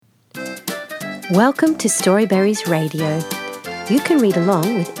Welcome to Storyberries Radio. You can read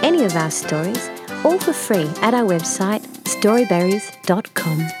along with any of our stories, all for free at our website,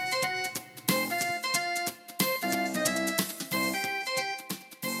 storyberries.com.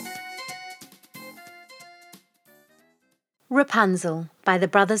 Rapunzel by the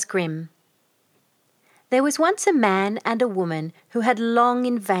Brothers Grimm. There was once a man and a woman who had long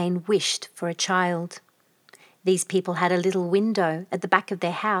in vain wished for a child. These people had a little window at the back of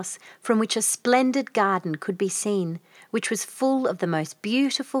their house from which a splendid garden could be seen, which was full of the most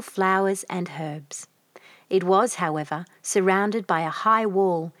beautiful flowers and herbs. It was, however, surrounded by a high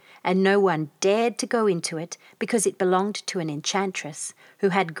wall, and no one dared to go into it because it belonged to an enchantress who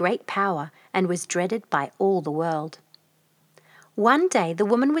had great power and was dreaded by all the world. One day the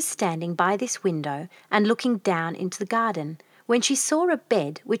woman was standing by this window and looking down into the garden, when she saw a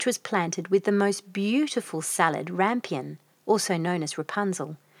bed which was planted with the most beautiful salad rampion, also known as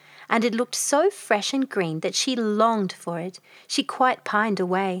Rapunzel, and it looked so fresh and green that she longed for it. She quite pined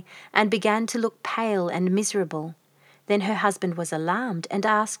away and began to look pale and miserable. Then her husband was alarmed and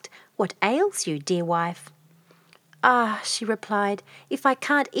asked, "What ails you, dear wife?" "Ah," she replied, "if I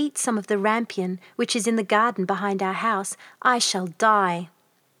can't eat some of the rampion which is in the garden behind our house, I shall die."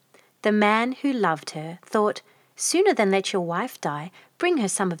 The man who loved her thought, "Sooner than let your wife die, bring her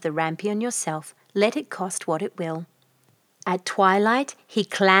some of the rampion yourself, let it cost what it will." At twilight he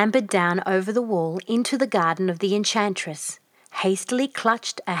clambered down over the wall into the garden of the enchantress, hastily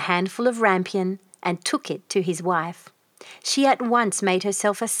clutched a handful of rampion, and took it to his wife. She at once made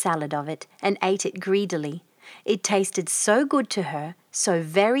herself a salad of it and ate it greedily. It tasted so good to her, so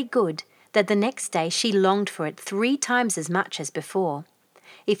very good, that the next day she longed for it 3 times as much as before.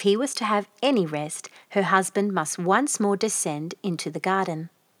 If he was to have any rest, her husband must once more descend into the garden.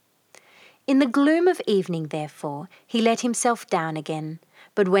 In the gloom of evening, therefore, he let himself down again.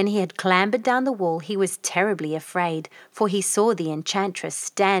 But when he had clambered down the wall, he was terribly afraid, for he saw the enchantress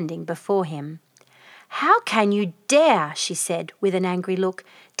standing before him. "How can you dare," she said, with an angry look,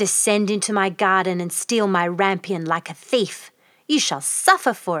 "descend into my garden and steal my rampion like a thief? You shall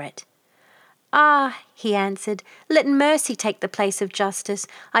suffer for it." "Ah," he answered, "let mercy take the place of justice.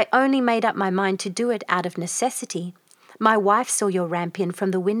 I only made up my mind to do it out of necessity. My wife saw your rampion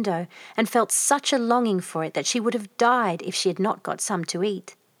from the window and felt such a longing for it that she would have died if she had not got some to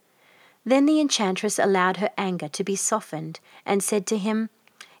eat." Then the enchantress allowed her anger to be softened and said to him,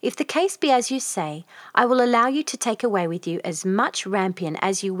 "If the case be as you say, I will allow you to take away with you as much rampion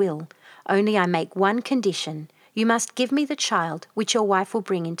as you will. Only I make one condition. You must give me the child which your wife will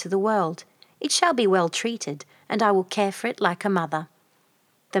bring into the world. It shall be well treated, and I will care for it like a mother."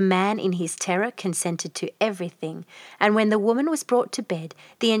 The man in his terror consented to everything, and when the woman was brought to bed,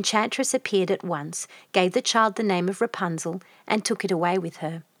 the enchantress appeared at once, gave the child the name of Rapunzel, and took it away with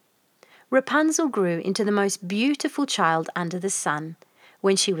her. Rapunzel grew into the most beautiful child under the sun.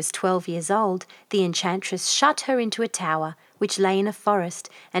 When she was 12 years old, the enchantress shut her into a tower which lay in a forest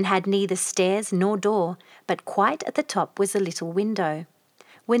and had neither stairs nor door, but quite at the top was a little window.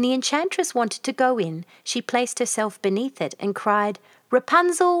 When the enchantress wanted to go in, she placed herself beneath it and cried,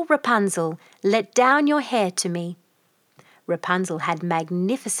 "Rapunzel, Rapunzel, let down your hair to me." Rapunzel had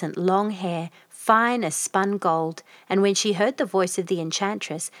magnificent long hair, fine as spun gold, and when she heard the voice of the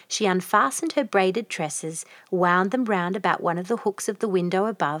enchantress, she unfastened her braided tresses, wound them round about one of the hooks of the window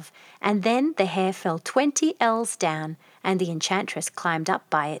above, and then the hair fell 20 ells down, and the enchantress climbed up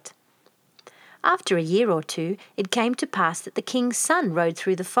by it. After a year or 2, it came to pass that the king's son rode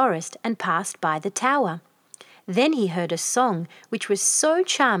through the forest and passed by the tower. Then he heard a song which was so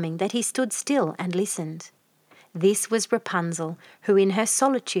charming that he stood still and listened. This was Rapunzel, who in her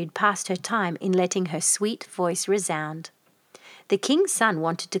solitude passed her time in letting her sweet voice resound. The king's son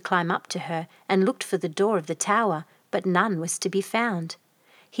wanted to climb up to her and looked for the door of the tower, but none was to be found.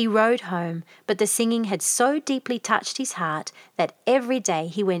 He rode home, but the singing had so deeply touched his heart that every day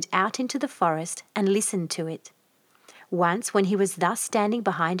he went out into the forest and listened to it. Once, when he was thus standing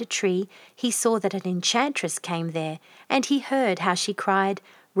behind a tree, he saw that an enchantress came there, and he heard how she cried,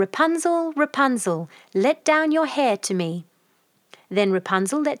 "Rapunzel, Rapunzel, let down your hair to me." Then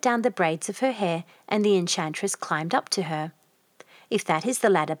Rapunzel let down the braids of her hair, and the enchantress climbed up to her. "If that is the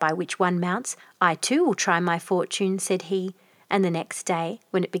ladder by which one mounts, I too will try my fortune," said he. And the next day,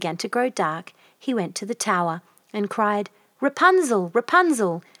 when it began to grow dark, he went to the tower and cried, "Rapunzel,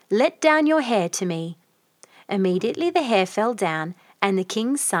 Rapunzel, let down your hair to me." Immediately the hair fell down, and the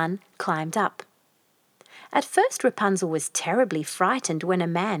king's son climbed up. At first Rapunzel was terribly frightened when a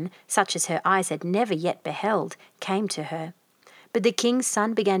man, such as her eyes had never yet beheld, came to her. But the king's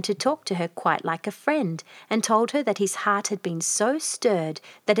son began to talk to her quite like a friend, and told her that his heart had been so stirred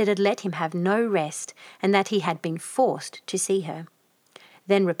that it had let him have no rest, and that he had been forced to see her.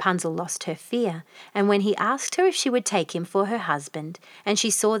 Then Rapunzel lost her fear, and when he asked her if she would take him for her husband, and she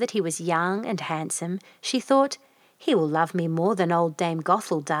saw that he was young and handsome, she thought, "He will love me more than old Dame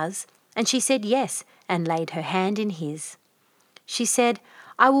Gothel does," and she said yes, and laid her hand in his. She said,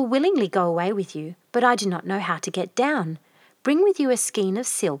 "I will willingly go away with you, but I do not know how to get down. Bring with you a skein of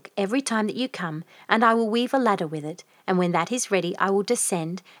silk every time that you come, and I will weave a ladder with it, and when that is ready I will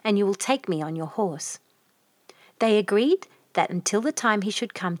descend, and you will take me on your horse." They agreed that until the time he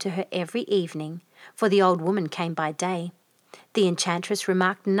should come to her every evening, for the old woman came by day. The enchantress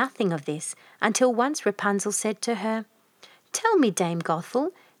remarked nothing of this until once Rapunzel said to her, "Tell me, Dame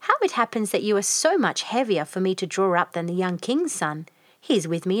Gothel, how it happens that you are so much heavier for me to draw up than the young king's son. He is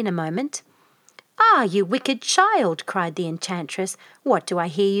with me in a moment." "Ah, you wicked child," cried the enchantress, "what do I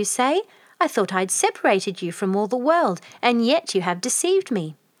hear you say? I thought I had separated you from all the world, and yet you have deceived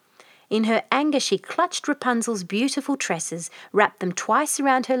me." In her anger she clutched Rapunzel's beautiful tresses, wrapped them twice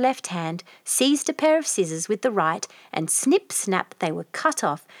around her left hand, seized a pair of scissors with the right, and snip, snap, they were cut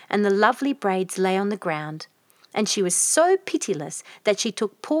off, and the lovely braids lay on the ground. And she was so pitiless that she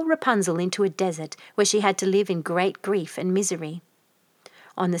took poor Rapunzel into a desert, where she had to live in great grief and misery.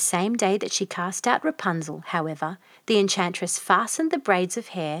 On the same day that she cast out Rapunzel, however, the enchantress fastened the braids of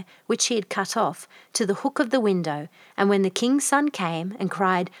hair, which she had cut off, to the hook of the window, and when the king's son came and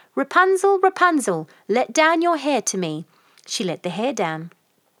cried, "Rapunzel, Rapunzel, let down your hair to me," she let the hair down.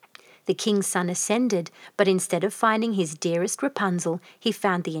 The king's son ascended, but instead of finding his dearest Rapunzel, he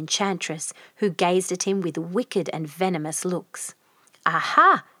found the enchantress, who gazed at him with wicked and venomous looks.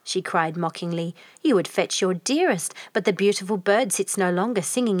 "Aha!" she cried mockingly, "you would fetch your dearest, but the beautiful bird sits no longer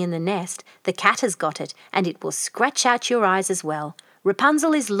singing in the nest. The cat has got it, and it will scratch out your eyes as well.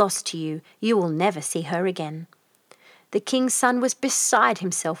 Rapunzel is lost to you. You will never see her again." The king's son was beside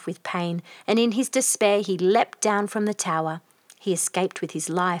himself with pain, and in his despair he leapt down from the tower. He escaped with his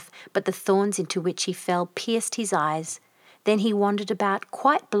life, but the thorns into which he fell pierced his eyes. Then he wandered about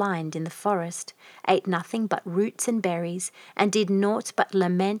quite blind in the forest, ate nothing but roots and berries, and did naught but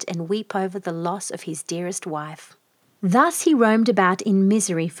lament and weep over the loss of his dearest wife. Thus he roamed about in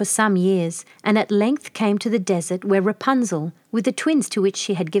misery for some years, and at length came to the desert where Rapunzel, with the twins to which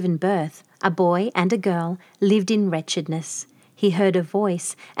she had given birth, a boy and a girl, lived in wretchedness. He heard a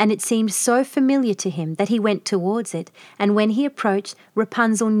voice, and it seemed so familiar to him that he went towards it, and when he approached,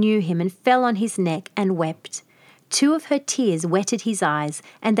 Rapunzel knew him and fell on his neck and wept. 2 of her tears wetted his eyes,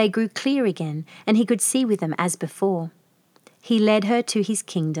 and they grew clear again, and he could see with them as before. He led her to his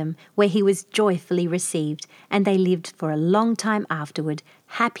kingdom, where he was joyfully received, and they lived for a long time afterward,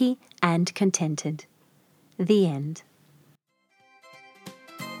 happy and contented. The end.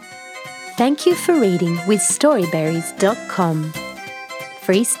 Thank you for reading with Storyberries.com.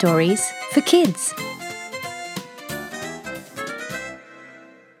 Free stories for kids.